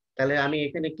 তাহলে আমি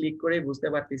এখানে ক্লিক করে বুঝতে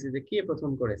পারতেছি যে কে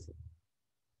প্রথম করেছে।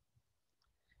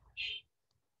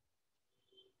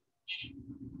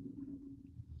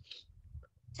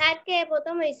 স্যার কে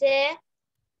প্রথম হয়েছে?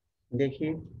 দেখি,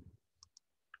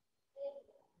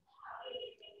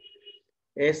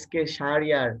 এস কে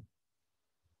শাহরিয়ার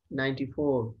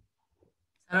 94।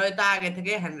 স্যার হয়তো আগে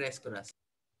থেকে হ্যান্ড রাইজ করে আছে।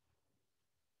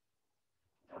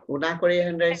 ও না করে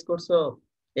হ্যান্ড রাইজ করছো,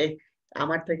 এই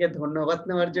আমার থেকে ধন্যবাদ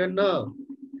নেওয়ার জন্য।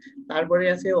 তারপরে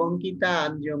আছে অঙ্কিতা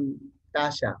আঞ্জুম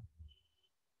তাশা।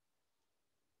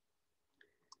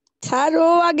 স্যার ও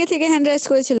আগে থেকে হ্যান্ড রাইজ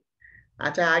করেছিল।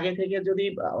 আচ্ছা আগে থেকে যদি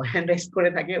হ্যান্ড রাইজ করে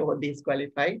থাকে ও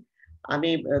ডিসকোয়ালিফাই।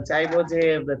 আমি চাইবো যে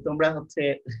তোমরা হচ্ছে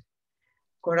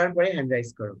করার পরে হ্যান্ড রাইজ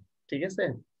করো, ঠিক আছে?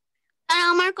 আর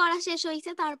আমার করা শেষ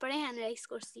হয়েছে, তারপরে হ্যান্ড রাইজ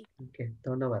করছি। ওকে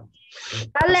ধন্যবাদ।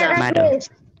 ম্যাডাম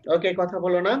ওকে কথা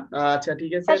বলো না। আচ্ছা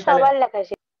ঠিক আছে, তাহলে সবার লেখা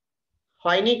শেষ।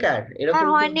 হয়নি কার এরকম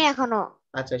কেউ? হয়নি এখনো।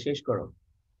 আচ্ছা শেষ করো।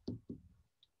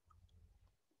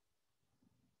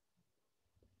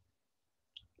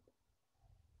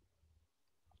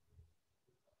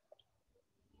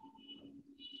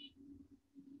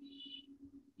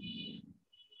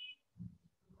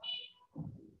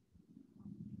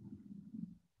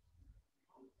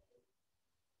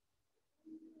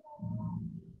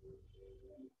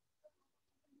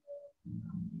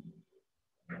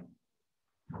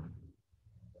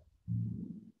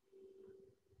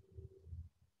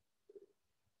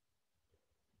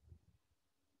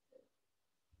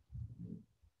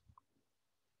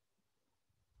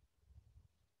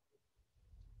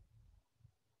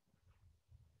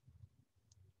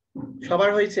 সবার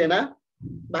হয়েছে না?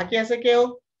 বাকি আছে কেউ?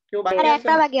 কেউ বাকি আছে?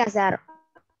 একটা বাকি আছে আর।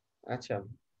 আচ্ছা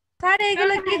স্যার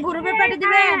এগুলো কি গ্রুপে পাঠিয়ে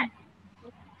দিবেন?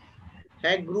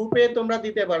 হ্যাঁ গ্রুপে তোমরা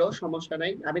দিতে পারো, সমস্যা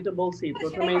নাই। আমি তো বলছি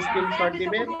প্রথমে স্ক্রিনশট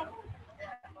দিবে,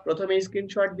 প্রথমে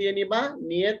স্ক্রিনশট দিয়ে নিবা,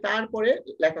 নিয়ে তারপরে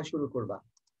লেখা শুরু করবা।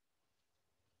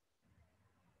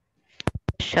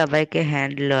 সবাইকে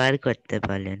হ্যান্ড লোয়ার করতে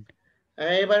বলেন।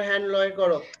 হ্যাঁ এবার হ্যান্ড লয়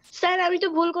করো। স্যার আমি তো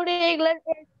ভুল করে এগুলা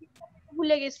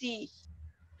ভুলে গেছি।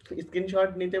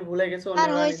 স্ক্রিনশট নিতে ভুলে গেছো, আর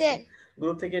অন্যরা হয়েছে।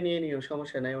 গ্রুপ থেকে নিয়ে নিও,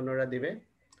 সমস্যা নাই, অন্যরা দিবে।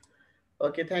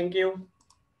 Okay thank you.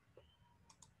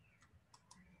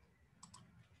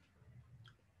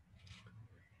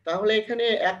 তাহলে এখানে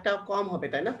একটা কম হবে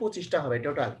তাই না? 25টা হবে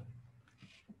টোটাল।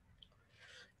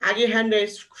 আগে হ্যান্ড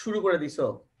রেজ শুরু করে দিছো,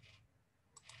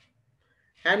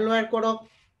 হ্যান্ড লোয়ার করো।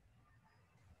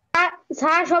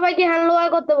 স্যার সবাইকে হ্যান্ড লোয়ার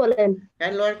করতে বলেন।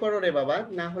 হ্যান্ড লোয়ার করো রে বাবা,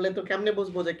 না হলে তো কেমনে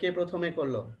বুঝবো যে কে প্রথমে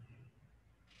করলো?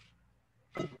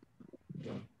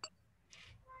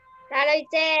 স্যার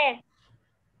হইছে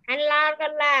হ্যান্ড লোয়ার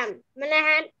করলাম, মানে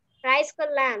হ্যান্ড রাইজ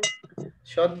করলাম।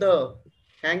 সদ্য,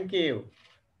 থ্যাংক ইউ।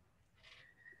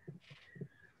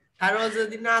 আর ও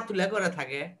যদি না তুলে করে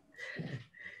থাকে?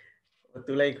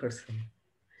 তুলাই করছে।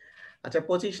 আচ্ছা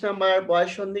 25 নাম্বার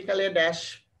বয়ঃসন্ধিকালে ড্যাশ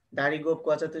দাড়ি গোপ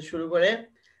গজাতে শুরু করে।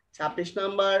 26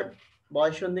 নাম্বার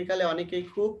বয়ঃসন্ধিকালে অনেকেই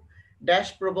খুব ড্যাশ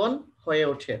প্রবণ হয়ে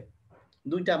ওঠে।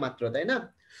 দুইটা মাত্র তাই না?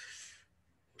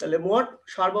 তাহলে মোট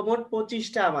সর্বমোট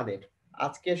 25টা আমাদের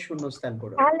আজকে শূন্যস্থান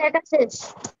পূরণ। তাহলে এটা শেষ।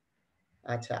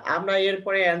 আচ্ছা আমরা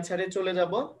এরপরে অ্যানসারে চলে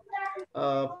যাব।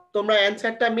 তোমরা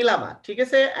অ্যানসারটা মিলাবা, ঠিক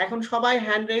আছে? এখন সবাই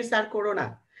হ্যান্ড রেজ আর করো না,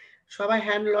 সবাই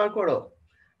হ্যান্ড লোয়ার করো।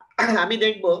 আমি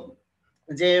দেখব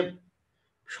যে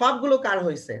সবগুলো কার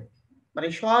হয়েছে, মানে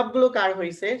সবগুলো কার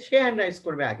হয়েছে সে হ্যান্ড রাইজ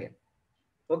করবে আগে।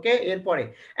 ওকে, এরপরে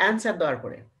অ্যানসার দেওয়ার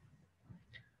পরে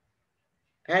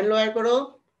হ্যান্ড লোয়ার করো।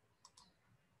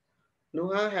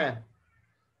 নুহা, হ্যাঁ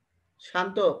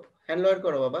শান্ত, হ্যান্ড লোয়ার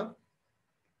করো বাবা।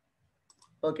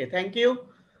 Okay thank you.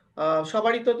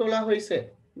 সবারই তো তোলা হয়েছে,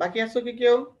 বাকি আছো কি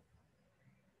কেউ?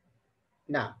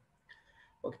 না।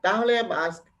 ওকে তাহলে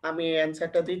আমি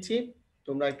অ্যানসারটা দিচ্ছি,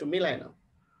 তোমরা একটু মিলাই নাও।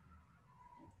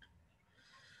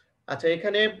 আচ্ছা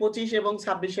এখানে 25 এবং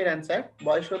 26-এর অ্যানসার।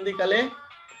 বয়ঃসন্ধিকালে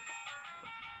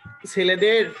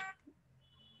ছেলেদের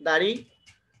দাড়ি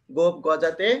গোপ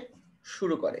গজাতে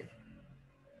শুরু করে।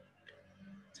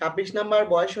 26 নাম্বার,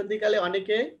 বয়ঃসন্ধিকালে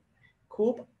অনেকে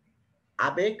খুব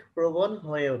আবেগপ্রবণ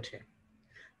হয়ে ওঠে।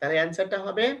 তাহলে অ্যান্সারটা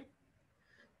হবে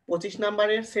 25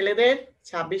 নাম্বারের ছেলেদের,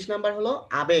 26 নাম্বার হলো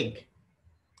আবেগ।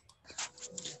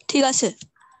 ঠিক আছে।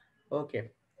 ওকে,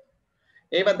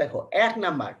 এবার দেখো 1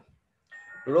 নাম্বার,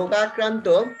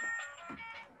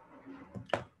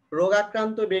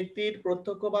 রোগাক্রান্ত ব্যক্তির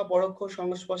প্রত্যক্ষ বা পরোক্ষ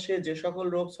সংস্পর্শে যে সকল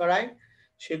রোগ ছড়ায়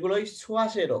সেগুলোই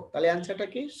ছোঁয়াচে রোগ। তাহলে অ্যান্সারটা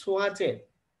কি? ছোঁয়াচে।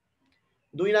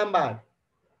 2 নাম্বার,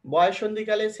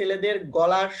 বয়ঃসন্ধিকালে ছেলেদের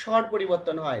গলার স্বর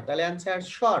পরিবর্তন হয়। তাহলে অ্যান্সার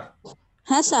স্বর।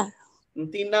 হ্যাঁ sir.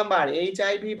 3 number,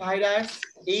 HIV virus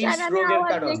AIDS sir, আমি রোগের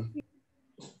আওয়াজ কারণ। দেখছি।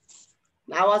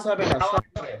 আওয়াজ হবে না, স্বর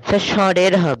হবে। স্যার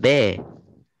স্বরের হবে।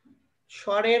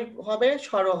 স্বরের হবে,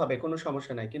 স্বরও হবে, কোনো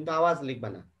সমস্যা নাই, কিন্তু আওয়াজ লিখবা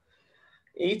না।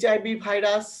 এইচআইভি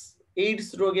ভাইরাস এইডস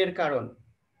রোগের কারণ।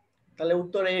 তাহলে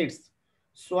উত্তর এইডস।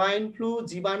 সোয়াইন ফ্লু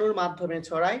জীবাণুর মাধ্যমে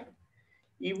ছড়ায়।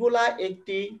 ইবোলা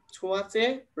একটি ছোঁয়াচে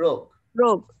রোগ।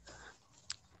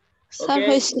 স্যার ওকে,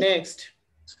 হয়েছে। নেক্সট।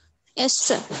 S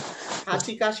sir.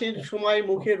 হাঁচি কাশির সময়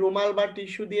মুখে রুমাল বা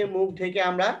টিস্যু দিয়ে মুখ ঢেকে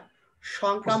আমরা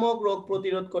সংক্রামক রোগ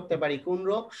প্রতিরোধ করতে পারি। কোন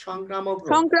রোগ? সংক্রামক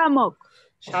রোগ। সংক্রামক।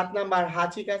 7 নাম্বার,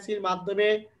 হাঁচি কাশির মাধ্যমে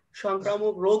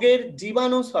সংক্রামক রোগের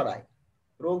জীবাণু ছড়ায়।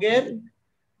 রোগের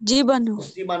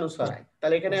জীবাণু ছড়ায়।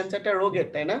 তাহলে এখানে অ্যান্সারটা রোগের,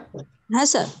 তাই না? হ্যাঁ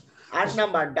স্যার। 8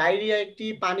 নাম্বার, ডায়রিয়া একটি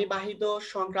পানিবাহিত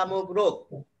সংক্রামক রোগ।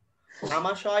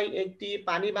 আমাশয় একটি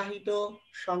পানিবাহিত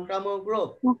সংক্রামক রোগ।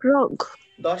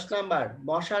 10 নাম্বার,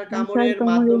 মশার কামড়ের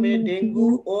মাধ্যমে ডেঙ্গু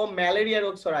ও ম্যালেরিয়া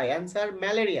রোগ ছড়ায়। Answer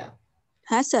malaria.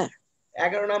 হ্যাঁ স্যার।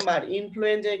 11 নাম্বার,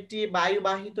 ইনফ্লুয়েঞ্জা একটি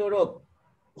বায়ুবাহিত রোগ।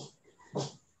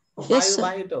 Yes, sir.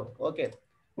 বায়ুবাহিত। ওকে,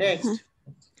 নেক্সট।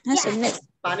 হ্যাঁ স্যার। নেক্সট।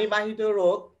 পানিবাহিত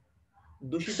রোগ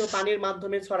দূষিত পানির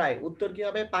মাধ্যমে ছড়ায়। উত্তর কি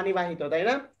হবে? পানিবাহিত, তাই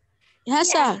না? হ্যাঁ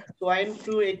স্যার। সোয়াইন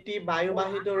ফ্লু একটি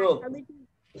বায়ুবাহিত রোগ।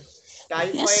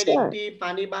 Typhoid sir. একটি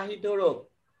পানিবাহিত রোগ।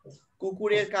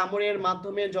 কুকুরের কামড়ের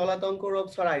মাধ্যমে জলাতঙ্ক রোগ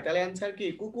ছড়ায়। তাহলে অ্যান্সার কি?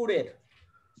 কুকুরের।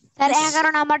 স্যার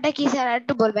 11 নাম্বারটা কি স্যার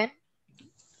একটু বলবেন?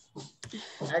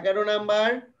 11 নাম্বার,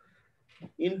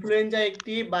 ইনফ্লুয়েঞ্জা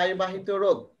একটি বায়ুবাহিত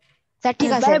রোগ। স্যার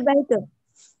ঠিক আছে, বায়ুবাহিত।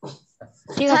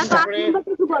 ঠিক আছে স্যার। তারপরে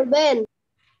একটু বলবেন।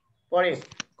 পরে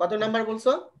কত নাম্বার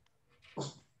বলছো?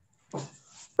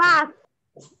 5।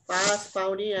 5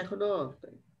 পাওনি এখনো?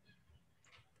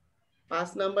 5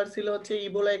 নাম্বার ছিল হচ্ছে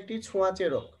ইবোলা একটি ছোঁয়াচে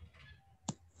রোগ।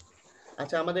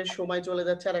 আচ্ছা, আমাদের সময় চলে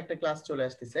যাচ্ছে, আর একটা ক্লাস চলে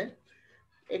আসতেছে,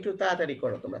 একটু তাড়াতাড়ি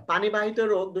করো তোমরা। পানিবাহিত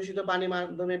রোগ দূষিত পানির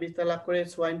মাধ্যমে বিস্তার লাভ করে।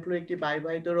 সোয়াইন ফ্লু একটি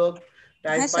বায়ুবাহিত রোগ।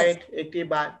 টাইফয়েড একটি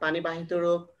পানিবাহিত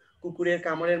রোগ। কুকুরের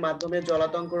কামড়ের মাধ্যমে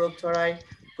জলাতঙ্ক রোগ ছড়ায়।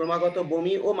 ক্রমাগত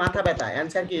বমি ও মাথা ব্যথা।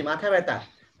 অ্যান্সার কি? মাথা ব্যথা।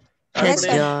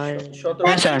 তারপরে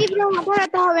তীব্র মাথা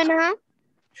ব্যথা হবে না?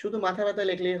 শুধু মাথা ব্যথা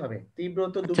লিখলেই হবে। তীব্র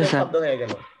তো দুটো শব্দ হয়ে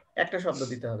গেল, একটা শব্দ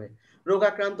দিতে হবে।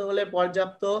 রোগাক্রান্ত হলে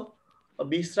পর্যাপ্ত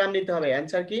বিশ্রাম নিতে হবে।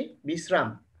 অ্যান্সার কি? বিশ্রাম।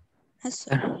 হ্যাঁ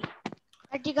স্যার।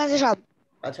 ঠিক আছে সব।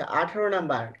 আচ্ছা, 18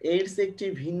 নাম্বার, এইডস একটি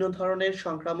ভিন্ন ধরনের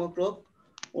সংক্রামক রোগ।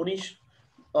 19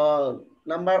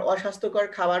 নাম্বার, অস্বাস্থ্যকর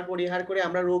খাবার পরিহার করে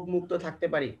আমরা রোগমুক্ত থাকতে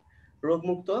পারি।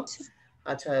 রোগমুক্ত।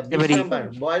 আচ্ছা, 20 নাম্বার,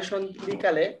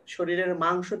 বয়ঃসন্ধিকালে শরীরের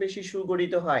মাংসপেশি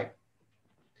সুগঠিত হয়।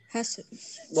 হ্যাঁ স্যার।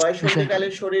 বয়ঃসন্ধিকালে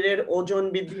শরীরের ওজন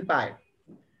বৃদ্ধি পায়।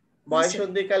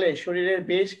 বয়ঃসন্ধিকালে শরীরের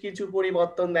বেশ কিছু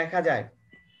পরিবর্তন দেখা যায়।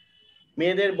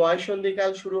 মেয়েদের বয়ঃসন্ধিকাল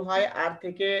শুরু হয় 8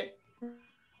 থেকে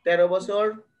 13 বছর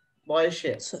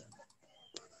বয়সে।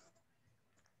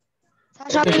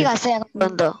 সব ঠিক আছে এখন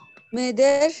পর্যন্ত।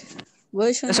 মেয়েদের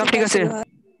সব ঠিক আছে।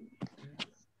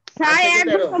 স্যার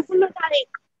একদম সম্পূর্ণ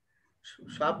কারেক্ট।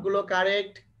 সবগুলো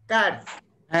কারেক্ট। কার?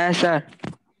 হ্যাঁ স্যার।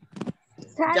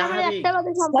 স্যার আমার জাহাবি। একটা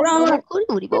কথা সম্পূর্ণ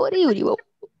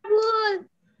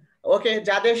ওকে,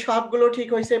 যাদের সবগুলো ঠিক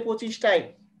হয়েছে 25টাই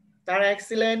তারা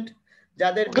এক্সিলেন্ট।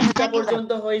 যাদের 20টা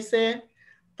পর্যন্ত হয়েছে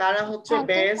তারা হচ্ছে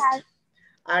বেস্ট।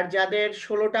 আর যাদের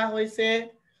 16টা হয়েছে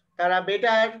তারা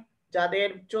বেটার। যাদের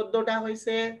 14টা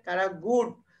হয়েছে তারা গুড।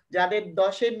 যাদের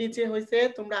 10-এর নিচে হয়েছে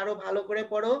তোমরা আরো ভালো করে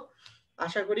পড়ো।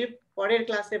 আশা করি পরের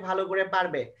ক্লাসে ভালো করে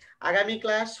পারবে। আগামী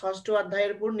ক্লাস 6ষ্ঠ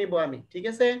অধ্যায়ের উপর নিব আমি, ঠিক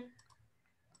আছে?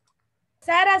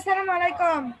 স্যার আসসালামু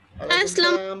আলাইকুম।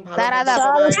 আসসালাম। ভালো স্যার, থাকবেন আদাব।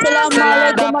 সবাই। আসসালামু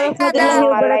আলাইকুম ওয়া রাহমাতুল্লাহি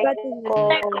ওয়া বারাকাতুহু।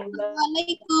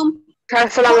 ওয়ালাইকুম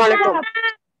আসসালামু আলাইকুম।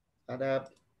 আদাব।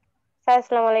 স্যার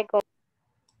আসসালামু আলাইকুম।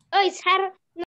 ওই স্যার